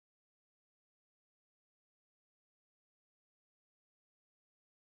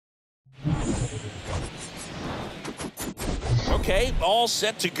Okay, all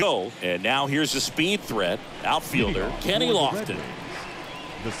set to go. And now here's a speed threat. Outfielder Kenny Lofton.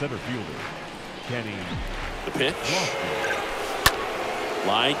 The center fielder, Kenny. The pitch.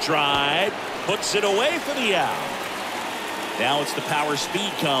 Line drive. Puts it away for the out. Now it's the power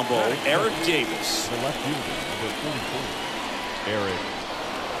speed combo. Eric Davis. The left fielder, number 44, Eric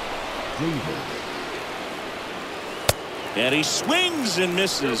Davis. And he swings and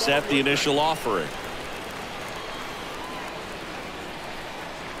misses at the initial offering.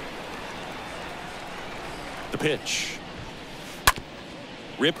 The pitch.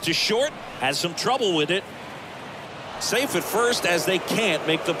 Ripped to short. Has some trouble with it. Safe at first as they can't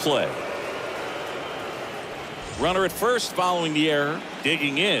make the play. Runner at first following the error.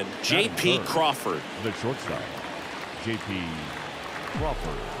 Digging in, J.P. Crawford. The shortstop, J.P.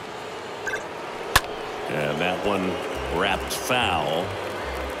 Crawford. And that one wrapped foul.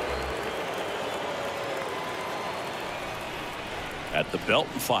 At the belt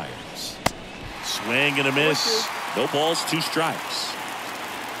and fires. Swing and a miss. No balls, 2 strikes.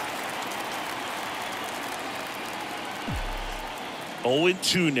 Oh and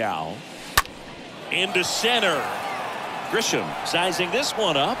 2 now. Into center. Grisham sizing this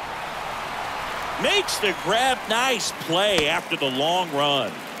one up. Makes the grab. Nice play after the long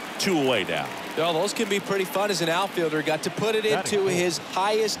run. 2 away now. Well, those can be pretty fun as an outfielder. Got to put it into his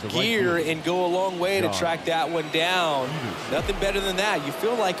highest gear and go a long way to track that one down. Nothing better than that. You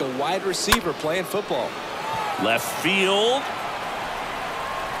feel like a wide receiver playing football. Left field.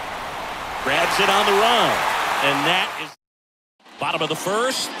 Grabs it on the run. And that is bottom of the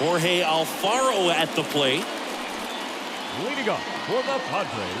first. Jorge Alfaro at the plate. Leading up for the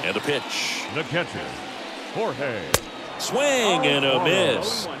Padres. And a pitch. The catcher, Jorge. Swing and a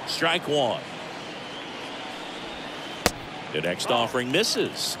miss. Strike 1. The next offering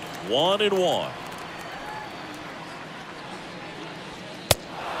misses. 1-1.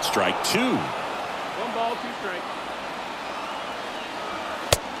 Strike 2. 1 ball, 2 strikes.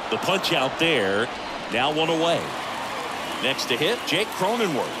 The punch out there. Now 1 away. Next to hit, Jake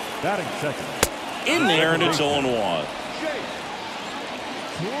Cronenworth. Batting second. In there, and it's 0-1. Jake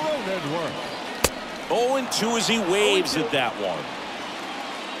Cronenworth. 0-2 as he waves at that one.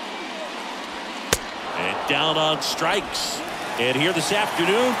 And down on strikes. And here this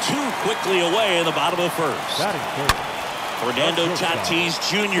afternoon, 2 quickly away in the bottom of the first. Batting third. Fernando Tatis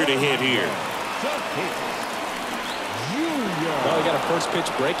Jr. to hit here. Well, he got a first pitch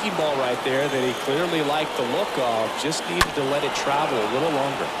breaking ball right there that he clearly liked the look of. Just needed to let it travel a little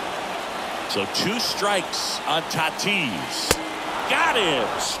longer. So 2 strikes on Tatis. Got him.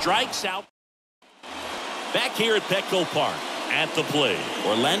 Strikes out. Back here at Petco Park. At the plate,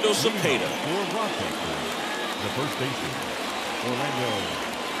 Orlando Cepeda. For Rochester, the first baseman, Orlando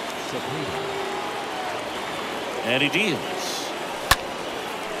Cepeda. And he deals.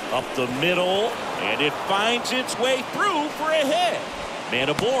 Up the middle, and it finds its way through for a hit. Man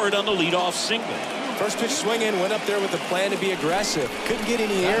aboard on the leadoff single. First pitch swinging, went up there with a plan to be aggressive. Couldn't get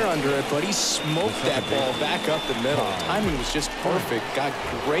any air under it, but he smoked that ball back up the middle. Timing was just perfect. Got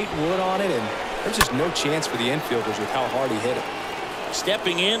great wood on it, and there's just no chance for the infielders with how hard he hit it.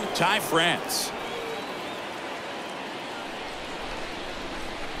 Stepping in, Ty France.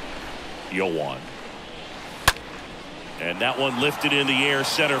 0-1. And that one lifted in the air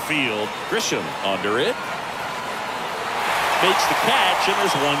center field. Grisham under it. Makes the catch, and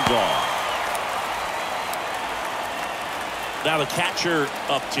there's 1 gone. Now the catcher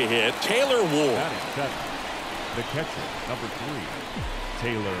up to hit, Taylor Ward. The catcher, number 3,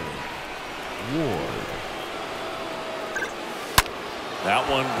 Taylor Ward. That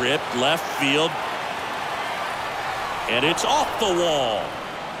one ripped left field. And it's off the wall.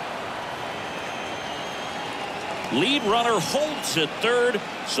 Lead runner holds at third.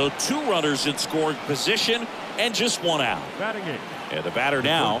 So 2 runners in scoring position and just 1 out. Batting 8. And the batter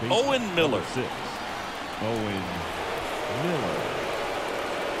now, Owen Miller. 6. Owen Miller.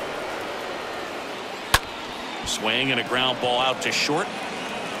 Swing and a ground ball out to short.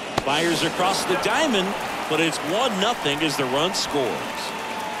 Fires across the diamond, but it's 1-0 as the run scores.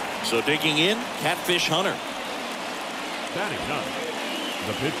 So digging in, Catfish Hunter. Batting 9.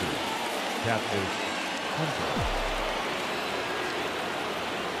 The pitcher, Catfish Hunter.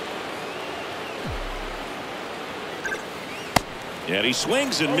 And he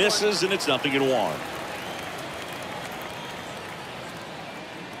swings and misses, and it's 0-1.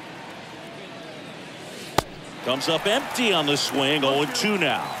 Comes up empty on the swing. 0-2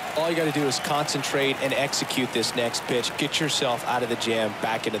 now. All you got to do is concentrate and execute this next pitch. Get yourself out of the jam,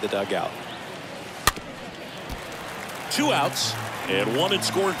 back into the dugout. 2 outs. And one in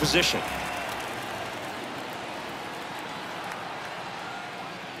scoring position.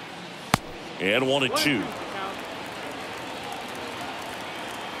 And 1-2.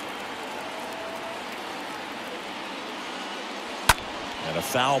 And a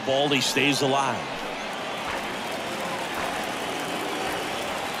foul ball. He stays alive.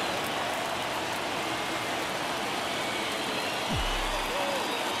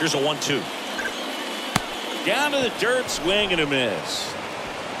 Here's a 1-2. Down to the dirt, swing and a miss.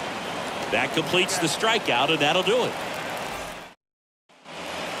 That completes the strikeout, and that'll do it.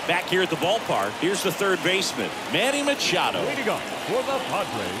 Back here at the ballpark, here's the third baseman, Manny Machado. Leading up for the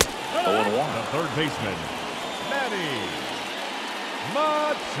Padres, 0-1. the third baseman, Manny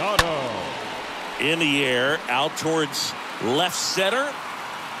Machado. In the air, out towards left center.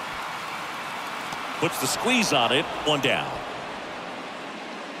 Puts the squeeze on it, one down.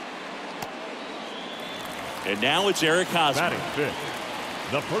 And now it's Eric Hosmer. Batting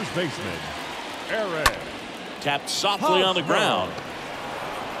fifth, the first baseman, Eric. Tapped softly on the ground.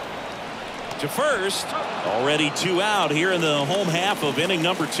 To first. Already 2 out here in the home half of inning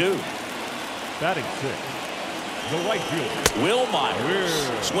number 2. Batting sixth, the right fielder, Will Myers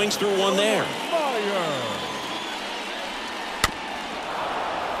swings through one there.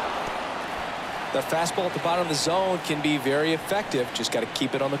 The fastball at the bottom of the zone can be very effective. Just got to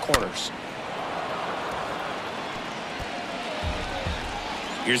keep it on the corners.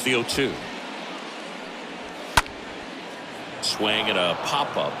 Here's the 0-2. Swing and a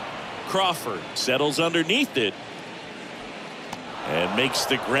pop-up. Crawford settles underneath it and makes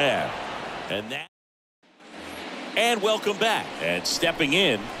the grab. And welcome back. And stepping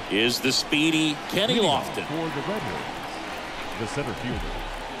in is the speedy Kenny Lofton. For the Redwoods, the center fielder,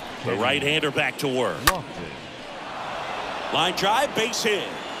 The right-hander back to work. Lofton. Line drive, base hit.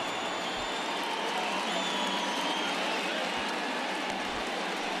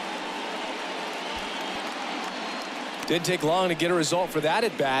 Didn't take long to get a result for that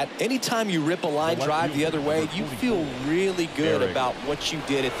at bat. Anytime you rip a line drive the other way, you feel really good about what you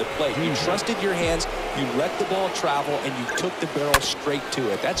did at the plate. You trusted your hands, you let the ball travel, and you took the barrel straight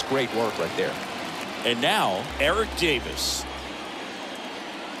to it. That's great work right there. And now, Eric Davis.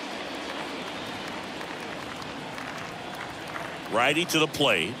 Righty to the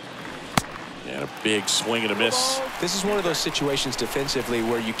plate. And a big swing and a miss. This is one of those situations defensively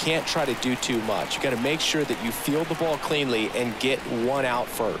where you can't try to do too much. You got to make sure that you field the ball cleanly and get one out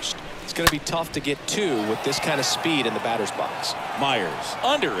first. It's going to be tough to get 2 with this kind of speed in the batter's box. Myers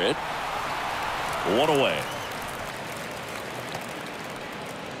under it. 1 away.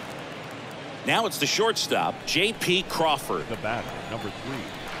 Now it's the shortstop, J.P. Crawford. The batter, number 3,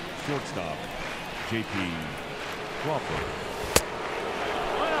 shortstop, J.P. Crawford.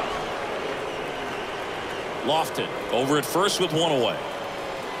 Lofton over at first with 1 away.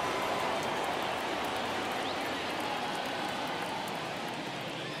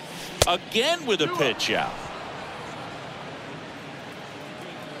 Again with a pitch out.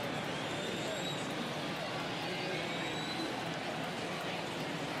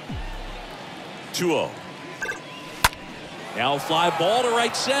 (2-0). Now fly ball to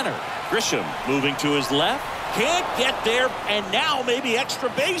right center. Grisham moving to his left. Can't get there, and now maybe extra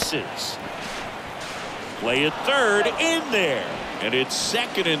bases. Play at third, in there. And it's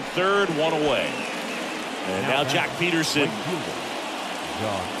second and third, 1 away. And now Jack Peterson.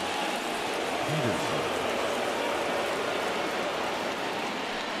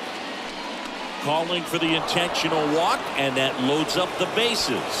 Calling for the intentional walk, and that loads up the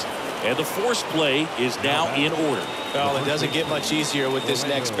bases. And the force play is now in order. Well, it doesn't get much easier with this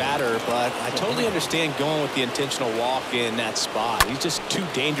next batter, but I totally understand going with the intentional walk in that spot. He's just too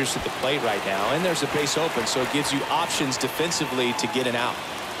dangerous at the plate right now, and there's a base open, so it gives you options defensively to get an out.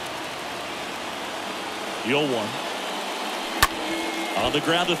 The 0-1. On the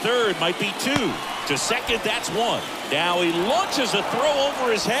ground to third, might be 2. To second, that's 1. Now he launches a throw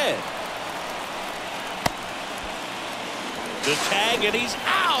over his head. The tag, and he's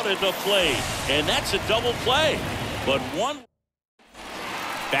out at the plate. And that's a double play. But one.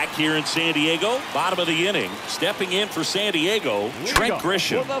 Back here in San Diego, bottom of the inning. Stepping in for San Diego, Trent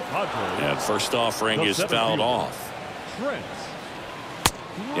Grisham. And first offering is fouled off.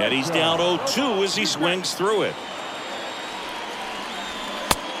 And he's down 0-2 as he swings through it.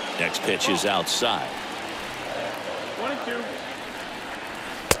 Next pitch is outside. 1-2.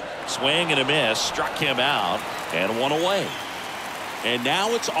 Swing and a miss. Struck him out. And 1 away. And now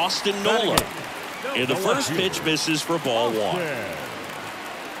it's Austin Nola. And the first pitch misses for ball 1.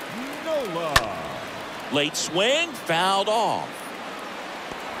 Late swing, fouled off.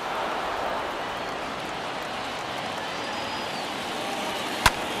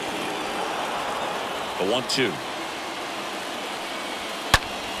 The 1-2.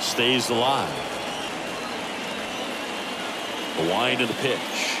 Stays alive. The wind of the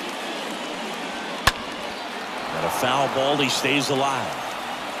pitch. And a foul ball. He stays alive.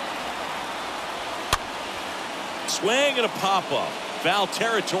 Swing and a pop-up. Foul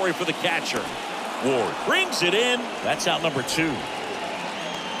territory for the catcher. Ward brings it in. That's out number 2.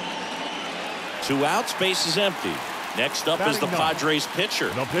 2 outs. Base is empty. Next up is the Padres pitcher.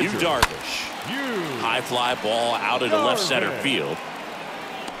 Yu Darvish. High fly ball out into left center field.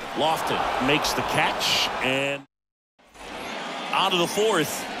 Lofton makes the catch and out of the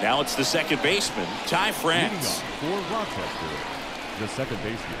 4th. Now it's the second baseman, Ty France. For Rochester, the second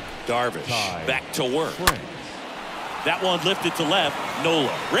baseman. Darvish Ty back to work. France. That one lifted to left.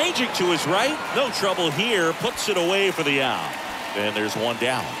 Nola ranging to his right. No trouble here. Puts it away for the out. And there's one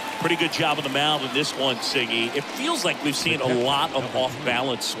down. Pretty good job on the mound in this one, Siggy. It feels like we've seen a lot of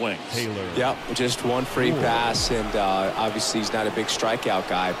off-balance swings. Yep, just one free pass, and obviously he's not a big strikeout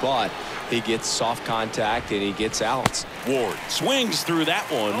guy, but he gets soft contact and he gets outs. Ward swings through that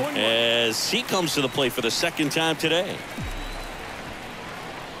one as he comes to the plate for the second time today.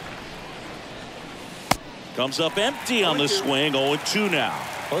 Comes up empty on the swing. 0-2 now.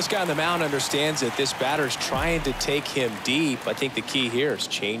 Well, this guy on the mound understands that this batter's trying to take him deep. I think the key here is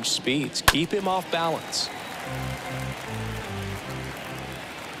change speeds. Keep him off balance.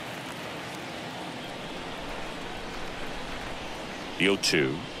 The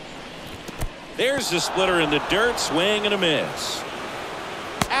 0-2. There's the splitter in the dirt. Swing and a miss.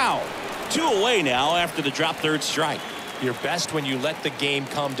 Out. 2 away now after the drop third strike. You're best when you let the game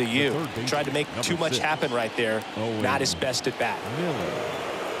come to you. Tried to make too much happen right there. Not his best at bat.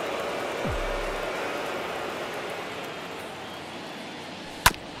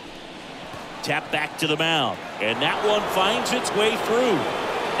 Tap back to the mound. And that one finds its way through.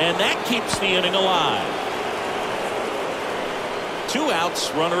 And that keeps the inning alive. 2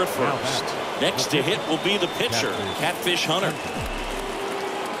 outs, runner at first. Next to hit will be the pitcher, Catfish Hunter.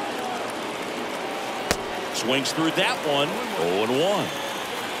 Swings through that one. 0-1.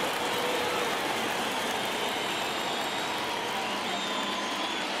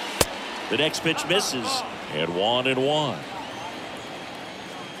 The next pitch misses. And 1-1.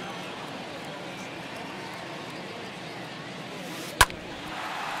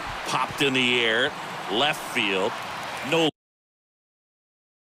 Popped in the air. Left field. No.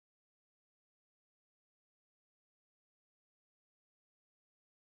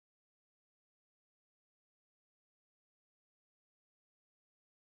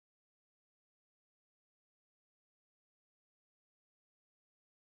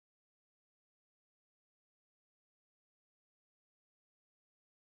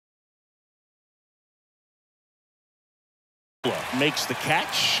 Makes the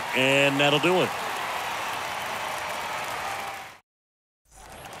catch, and that'll do it.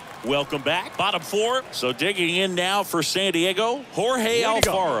 Welcome back. Bottom 4. So digging in now for San Diego, Jorge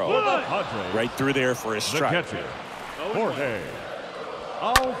Alfaro. Right through there for his strike. The catcher, Jorge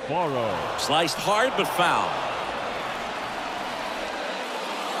Alfaro. Sliced hard but foul.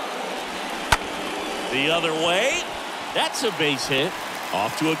 The other way. That's a base hit.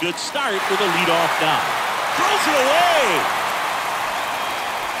 Off to a good start with a leadoff dive. Throws it away.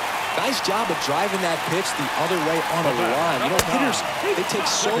 Nice job of driving that pitch the other way on a run. You know, hitters, they take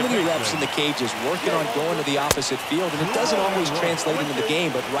so many reps in the cages working on going to the opposite field, and it doesn't always translate into the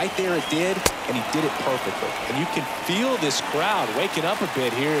game, but right there it did, and he did it perfectly. And you can feel this crowd waking up a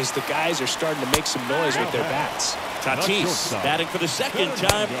bit here as the guys are starting to make some noise with their bats. Tatis batting for the second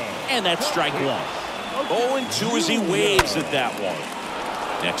time, and that's strike 1. 0-2 as he waves at that one.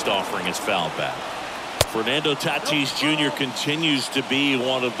 Next offering is fouled back. Fernando Tatis Jr. continues to be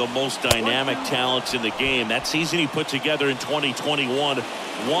one of the most dynamic talents in the game. That season he put together in 2021,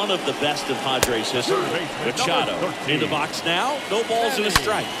 one of the best in Padres history. Machado in the box now. No balls and a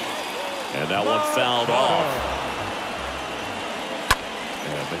strike. And that one fouled off.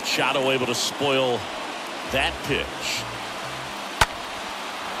 And Machado able to spoil that pitch.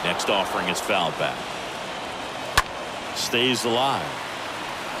 Next offering is fouled back. Stays alive.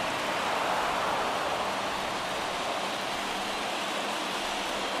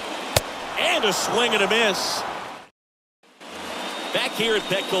 And a swing and a miss. Back here at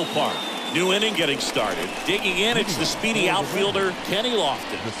Petco Park. New inning getting started. Digging in, it's the speedy outfielder, Kenny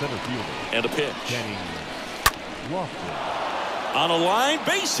Lofton. The center fielder. And a pitch. Kenny Lofton. On a line,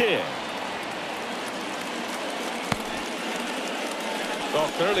 base hit. Well,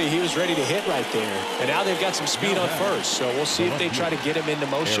 clearly he was ready to hit right there. And now they've got some speed on first, so we'll see if they try to get him into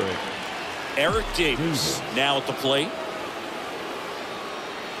motion. Eric Davis now at the plate.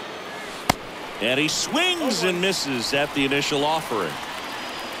 And he swings and misses at the initial offering.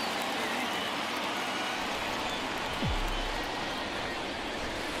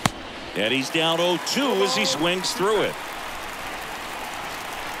 And he's down 0-2 as he swings through it.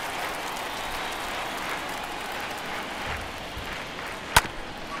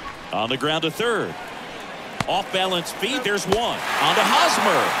 On the ground to third. Off balance feed. There's one. On to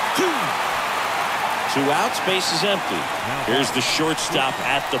Hosmer. Two outs. Base is empty. Here's the shortstop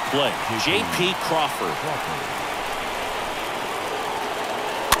at the plate. J.P. Crawford.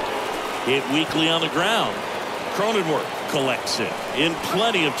 Hit weakly on the ground. Cronenworth collects it in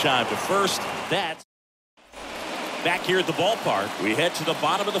plenty of time to first. That's back here at the ballpark. We head to the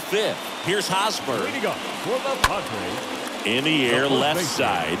bottom of the fifth. Here's Hosmer. Leading up for the Padres. In the air, left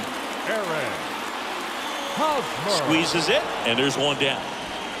side. Aaron Hosmer. Squeezes it, and there's one down.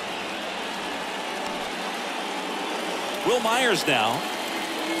 Will Myers now.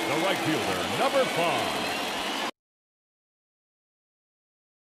 The right fielder, number 5.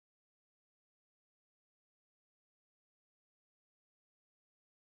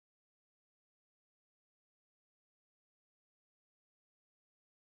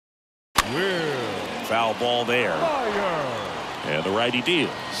 Foul ball there. Myers. And the righty deals.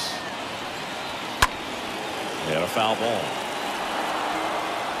 And a foul ball.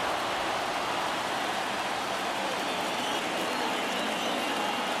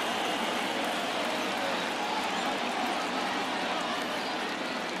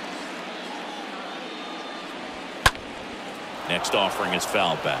 Next offering is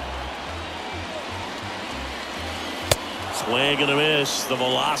fouled back. Swing and a miss. The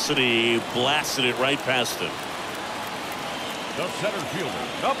velocity blasted it right past him. The center fielder,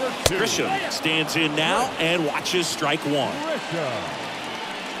 number 2. Grisham stands in now and watches strike one. Grisham.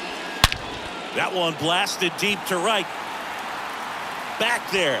 That one blasted deep to right. Back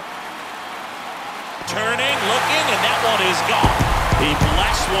there. Turning, looking, and that one is gone. He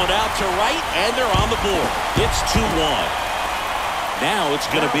blasts one out to right, and they're on the board. It's 2-1. Now it's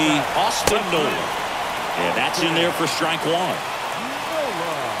going to be Austin Nola. And that's in there for strike one.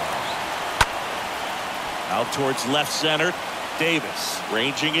 Out towards left center. Davis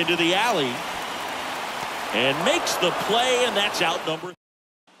ranging into the alley. And makes the play, and that's out number.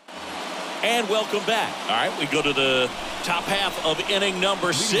 And welcome back. All right, we go to the top half of inning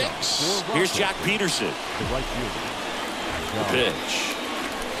number 6. Here's Jack Peterson. The right fielder. The pitch.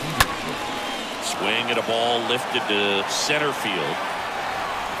 Swing and a ball lifted to center field.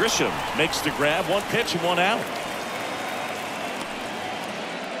 Grisham makes the grab. One pitch and one out.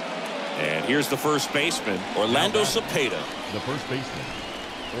 And here's the first baseman, Orlando Cepeda. The first baseman,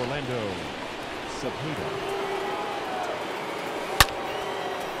 Orlando Cepeda.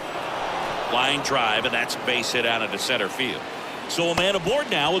 Line drive, and that's a base hit out into center field. So a man aboard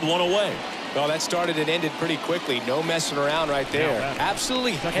now with one away. Well, that started and ended pretty quickly. No messing around right there.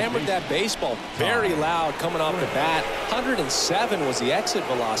 Absolutely hammered that baseball. Very loud coming off the bat. 107 was the exit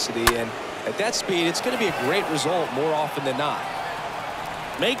velocity, and at that speed, it's going to be a great result more often than not.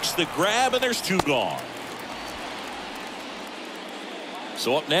 Makes the grab, and there's 2 gone.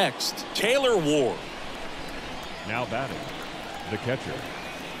 So up next, Taylor Ward. Now batting, the catcher,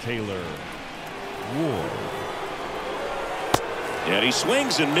 Taylor Ward. And he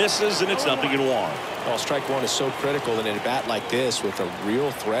swings and misses, and it's 0-1. Well, strike one is so critical in a bat like this with a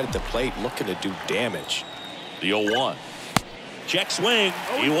real threat at the plate looking to do damage. The 0-1. Check swing.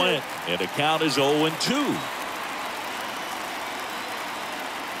 He went. And the count is 0-2.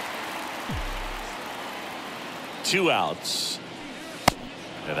 Two outs.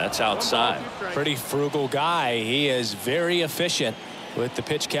 And that's outside. Pretty frugal guy. He is very efficient with the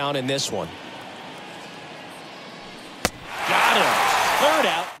pitch count in this one. Got him. Third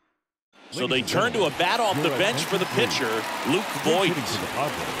out. So they turn to a bat off the bench for the pitcher, Luke Voigt.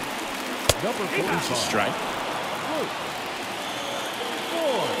 Number 45. Strike.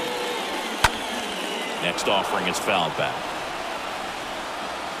 Next offering is fouled back.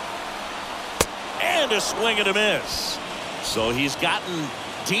 And a swing and a miss. So he's gotten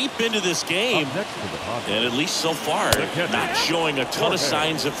deep into this game, and at least so far, not showing a ton of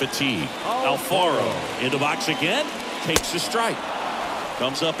signs of fatigue. Alfaro in the box again, takes a strike.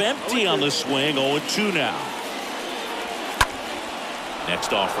 Comes up empty on the swing, 0-2 now.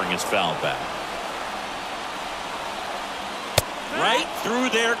 Next offering is fouled back. Right through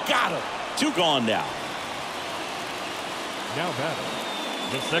there, got him. 2 gone now. Now batting,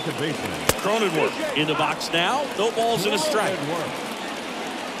 the second baseman, Cronenworth in the box now. No balls and a strike.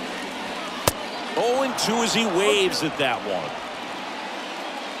 0-2 as he waves at that one.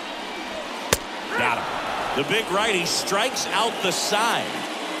 Got him. The big righty strikes out the side.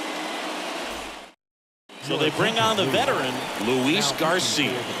 So they bring on the veteran, Luis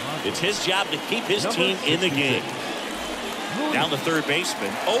Garcia. It's his job to keep his team in the game. Down the third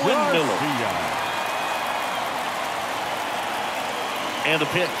baseman, Owen Miller. And the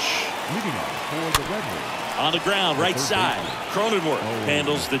pitch. Leading off for the Red Wings. On the ground, right side. Cronenworth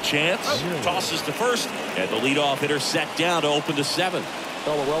handles the chance, tosses to first, and the leadoff hitter set down to open the seventh.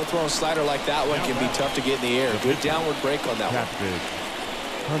 Well, a well-thrown slider like that one can be tough to get in the air. Good downward break on that one.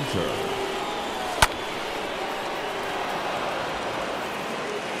 Hunter.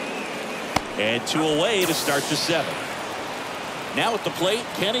 And 2 away to start the seventh. Now at the plate,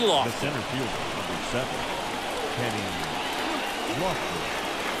 Kenny The Lofton. center fielder, number 7, Kenny Lofton.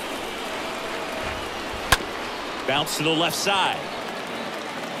 Bounce to the left side.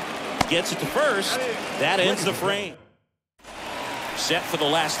 Gets it to first. That ends the frame. Set for the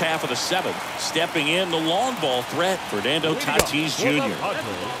last half of the seventh. Stepping in, the long ball threat, Fernando Tatis Jr.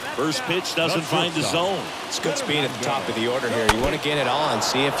 First pitch doesn't find the zone. It's good speed at the top of the order here. You want to get it on,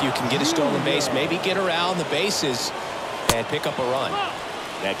 see if you can get a stolen base, maybe get around the bases and pick up a run.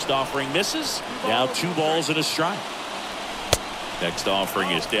 Next offering misses. Now 2 balls and a strike. Next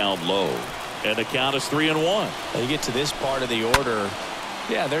offering is down low. And the count is 3-1. When you get to this part of the order,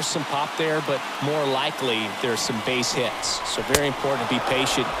 yeah, there's some pop there, but more likely there's some base hits. So very important to be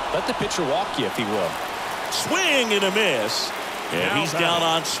patient. Let the pitcher walk you if he will. Swing and a miss. And he's down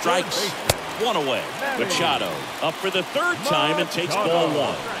on strikes. 1 away. Machado up for the 3rd time and takes ball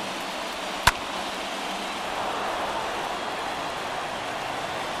 1.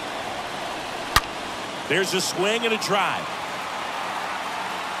 There's a swing and a drive.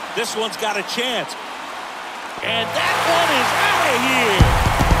 This one's got a chance. And that one is out of here.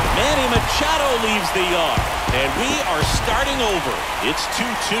 Manny Machado leaves the yard. And we are starting over. It's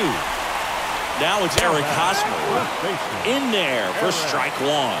 2-2. Now it's Eric Hosmer in there for strike 1.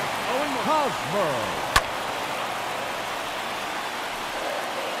 Hosmer.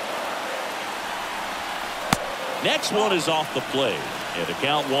 Next one is off the plate. And the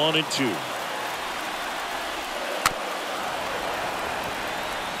count 1-2.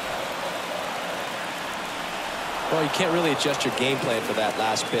 Well, you can't really adjust your game plan for that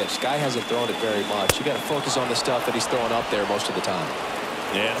last pitch. Guy hasn't thrown it very much. You got to focus on the stuff that he's throwing up there most of the time.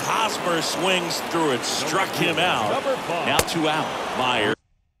 And Hosmer swings through it, struck him out. Now 2 out. Meyer.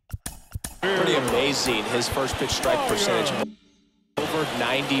 Pretty amazing, his first pitch strike percentage. Over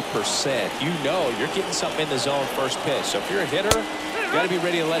 90%. You know you're getting something in the zone first pitch. So if you're a hitter, you got to be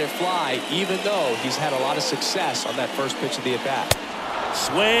ready to let it fly, even though he's had a lot of success on that first pitch of the at-bat.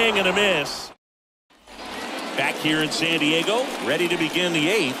 Swing and a miss. Back here in San Diego, ready to begin the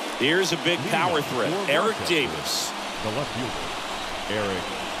 8th. Here's a big power threat, Eric Davis. The left fielder, Eric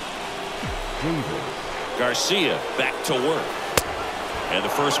Davis. Garcia back to work. And the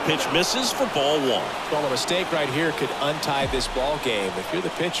first pitch misses for ball 1. Well, a mistake right here could untie this ball game. If you're the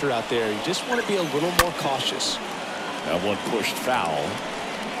pitcher out there, you just want to be a little more cautious. That one pushed foul.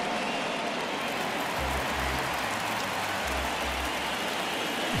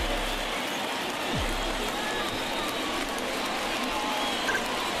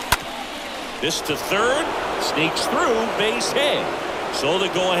 This to third, sneaks through, base hit. So the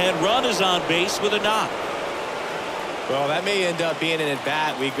go-ahead run is on base with a knock. Well, that may end up being an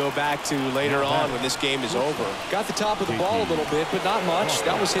at-bat we go back to later on when this game is over. Got the top of the ball a little bit, but not much.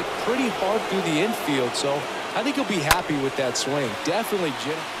 That was hit pretty hard through the infield, so I think he'll be happy with that swing. Definitely.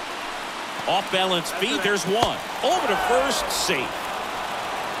 Off-balance feed, there's one. Over to first, safe.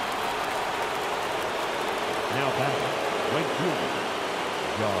 Now back, right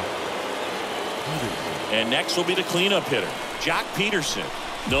fielder, Josh. And next will be the cleanup hitter, Jock Peterson,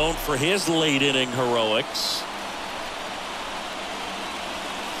 known for his late inning heroics.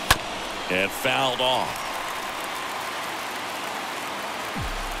 And fouled off.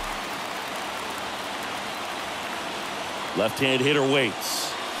 Left-hand hitter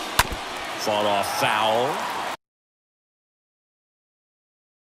waits. Fought off foul.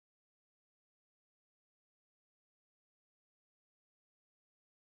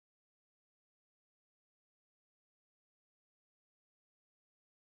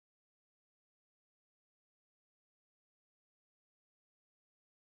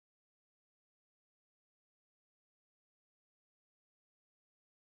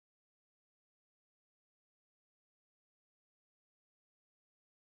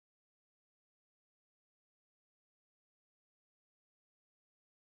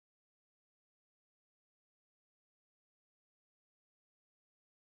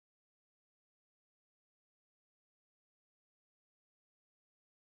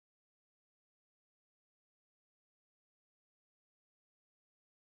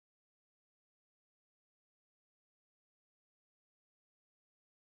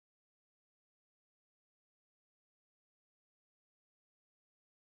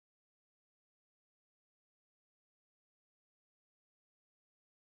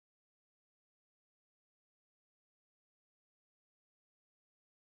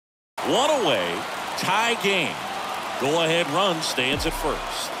 One away, tie game. Go-ahead run stands at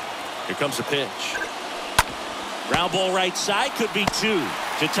first. Here comes a pitch. Ground ball right side, could be two.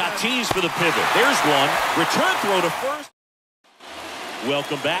 To Tatis for the pivot. There's one. Return throw to first.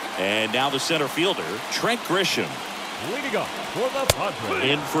 Welcome back. And now the center fielder, Trent Grisham. Leading up for the Padres.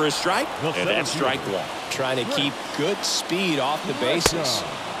 In for a strike, and that's strike one. Trying to keep good speed off the bases.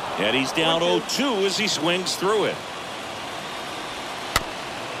 And he's down 0-2 as he swings through it.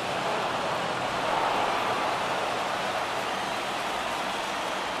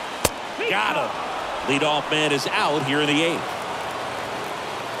 Got him. Leadoff man is out here in the 8th.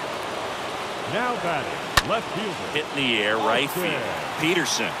 Now batting, left fielder. Hit in the air, right field.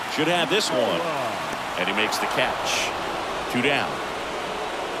 Peterson should have this one. And he makes the catch. 2 down.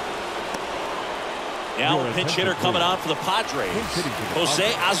 Now a pinch hitter coming on for the Padres.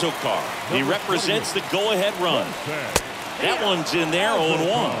 Jose Azocar. He represents the go-ahead run. That one's in there,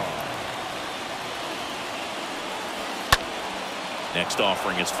 0-1. Next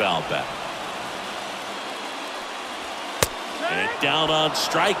offering is fouled back. And down on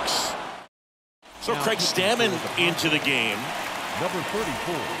strikes. So Craig Stammen into the game. Number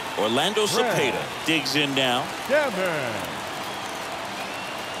 34. Orlando Cepeda digs in now.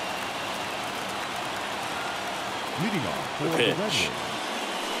 Leading off for the pitch. Redwoods.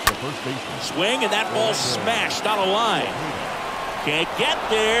 The first baseman. Swing, and that ball smashed on a line. Can't get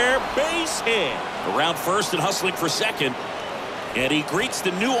there. Base hit. Around first and hustling for second. And he greets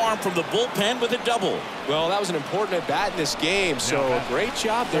the new arm from the bullpen with a double. Well, that was an important at-bat in this game, so a great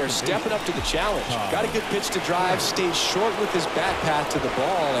job there stepping up to the challenge. Got a good pitch to drive, stayed short with his bat path to the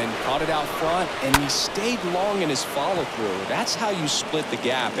ball, and caught it out front, and he stayed long in his follow-through. That's how you split the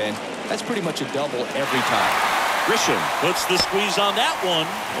gap, and that's pretty much a double every time. Grisham puts the squeeze on that one,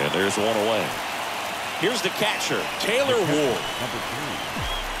 and there's one away. Here's the catcher, Taylor Ward. Number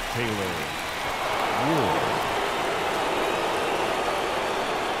 3, Taylor Ward.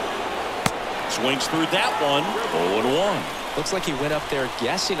 Swings through that one. 0-1. Looks like he went up there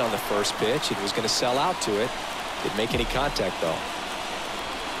guessing on the first pitch and was going to sell out to it. Didn't make any contact, though.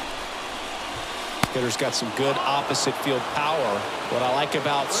 Hitter's got some good opposite field power. What I like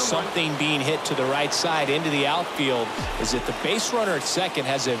about something being hit to the right side into the outfield is that the base runner at second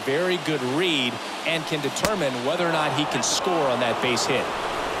has a very good read and can determine whether or not he can score on that base hit.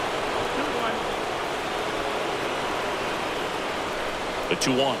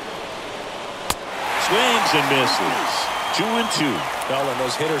 2-1. Swings and misses. 2-2. Well, when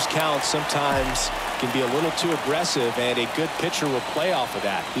those hitters count, sometimes can be a little too aggressive, and a good pitcher will play off of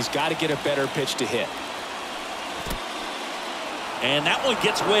that. He's got to get a better pitch to hit. And that one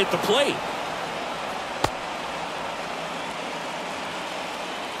gets away at the plate.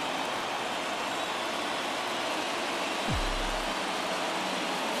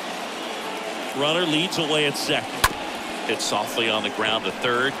 Runner leads away at second. Hits softly on the ground to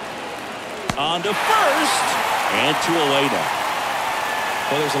third. On to first. And 2 away now.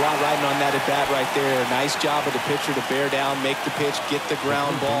 Well, there's a lot riding on that at bat right there. Nice job of the pitcher to bear down, make the pitch, get the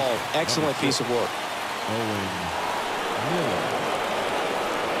ground ball. Excellent piece of work.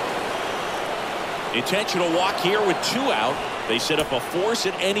 Intentional walk here with 2 out. They set up a force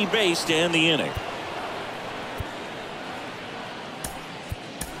at any base to end the inning.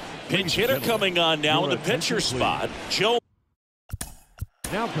 Pinch hitter coming on now in the pitcher spot. Joe.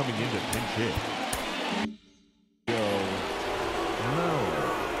 Now coming into pinch hit.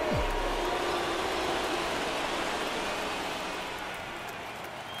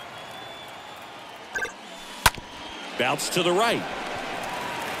 Bounce to the right.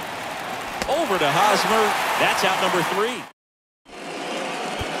 Over to Hosmer. That's out number 3.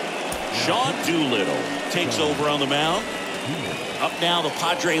 Sean Doolittle takes over on the mound. Up now the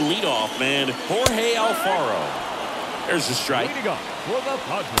Padre leadoff man, Jorge Alfaro. There's a strike. For the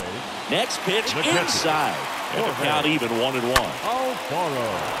Padres. Next pitch inside. And the count even 1-1. Alfaro.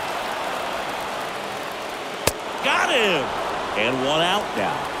 Got him. And 1 out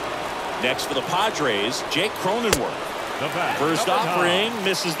now. Next for the Padres, Jake Cronenworth. First offering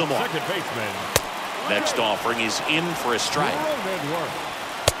misses the mark. Second baseman. Next offering is in for a strike.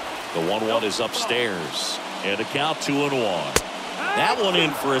 The 1-1 is upstairs. And the count 2-1. That one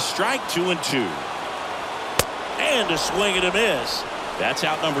in for a strike, 2-2. And a swing and a miss. That's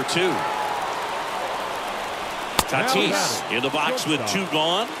out number 2. Tatis in the box with 2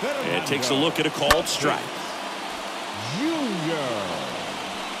 gone. And takes a look at a called strike.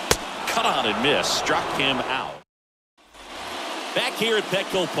 Cut on and miss. Struck him out. Back here at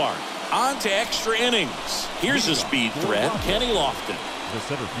Petco Park. On to extra innings. Here's a speed threat, Kenny Lofton. The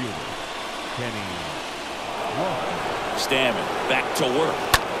center fielder, Kenny Lofton. Stammen back to work.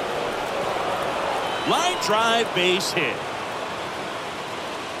 Line drive, base hit.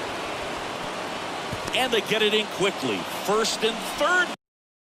 And they get it in quickly. First and third.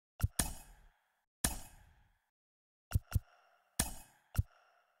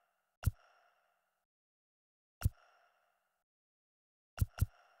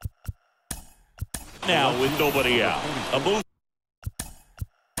 Now with nobody out. A move.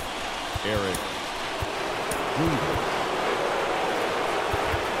 Eric.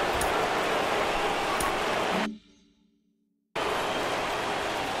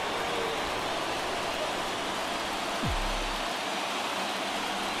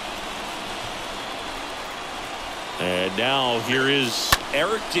 And now here is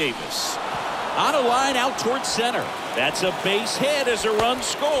Eric Davis. On a line out towards center. That's a base hit as a run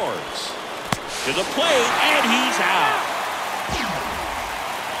scores. To the plate, and he's out.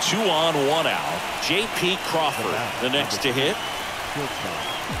 2 on, 1 out. J.P. Crawford, the next to hit.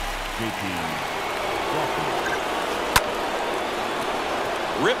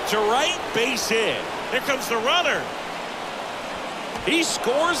 Ripped to right, base hit. Here comes the runner. He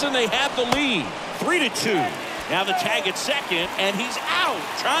scores, and they have the lead. 3-2. Now the tag at second, and he's out,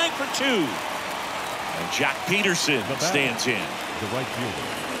 trying for 2. And Jack Peterson stands in. The right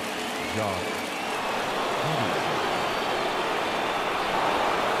fielder, Jock.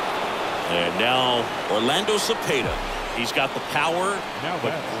 And now Orlando Cepeda. He's got the power,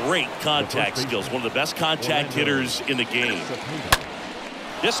 but great contact skills. One of the best contact hitters in the game.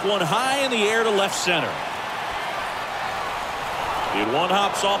 This one high in the air to left center. And one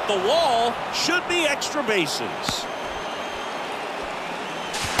hops off the wall. Should be extra bases.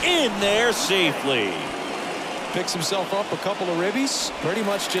 In there safely. Picks himself up a couple of ribbies. Pretty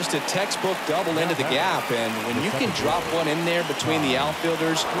much just a textbook double into the gap. And when you can drop one in there between the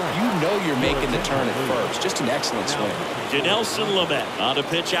outfielders, you know you're making the turn at first. Just an excellent swing. Dinelson Lamet on a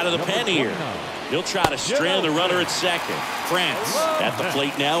pitch out of the pen here. He'll try to strand the runner at second. France at the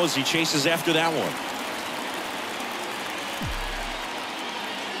plate now as he chases after that one.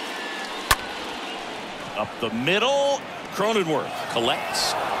 Up the middle. Cronenworth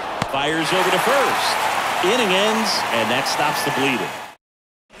collects. Fires over to first. Inning ends, and that stops the bleeding.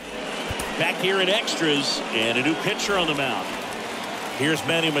 Back here in extras, and a new pitcher on the mound. Here's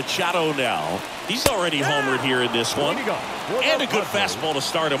Manny Machado now. He's already homered here in this one. And a good fastball to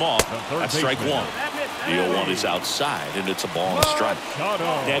start him off. That's strike 1. The 0-1 is outside, and it's a ball and a strike.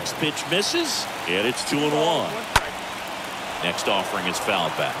 Next pitch misses, and it's 2-1. Next offering is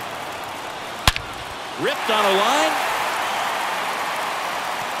fouled back. Ripped on a line.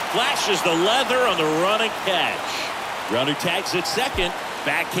 Flashes the leather on the running catch. Runner tags at second.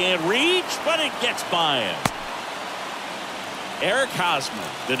 Backhand reach, but it gets by him. Eric Hosmer,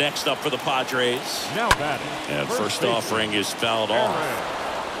 the next up for the Padres. Now batting. And first offering is fouled off.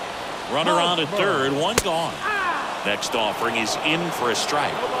 Runner on at third, 1 gone. Next offering is in for a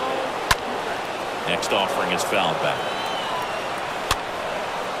strike. Next offering is fouled back.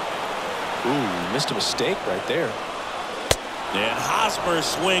 Ooh, missed a mistake right there. And Hosmer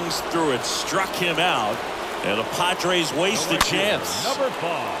swings through it, struck him out, and the Padres waste the chance. Number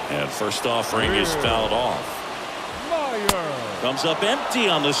 5. And first offering is fouled off. Comes up empty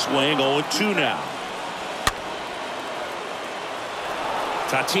on the swing, 0-2 now.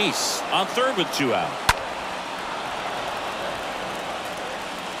 Tatis on third with 2 out.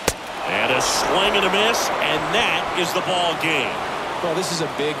 And a swing and a miss, and that is the ball game. Well, this is a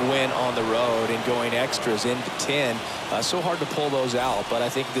big win on the road and going extras into 10. So hard to pull those out, but I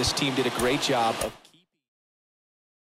think this team did a great job of